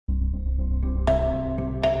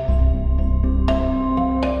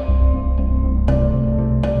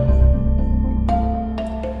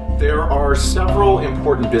There are several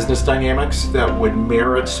important business dynamics that would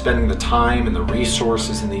merit spending the time and the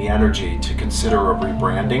resources and the energy to consider a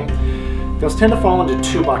rebranding. Those tend to fall into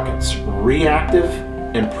two buckets, reactive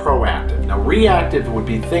and proactive. Now, reactive would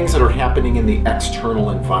be things that are happening in the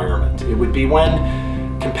external environment. It would be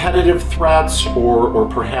when competitive threats or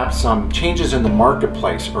perhaps some changes in the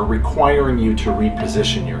marketplace are requiring you to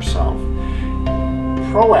reposition yourself.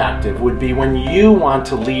 Proactive would be when you want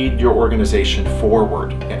to lead your organization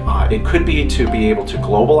forward. It could be to be able to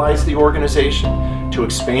globalize the organization, to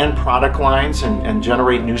expand product lines and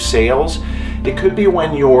generate new sales. It could be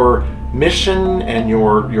when your mission and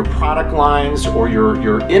your product lines or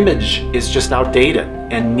your image is just outdated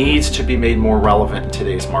and needs to be made more relevant in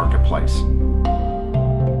today's marketplace.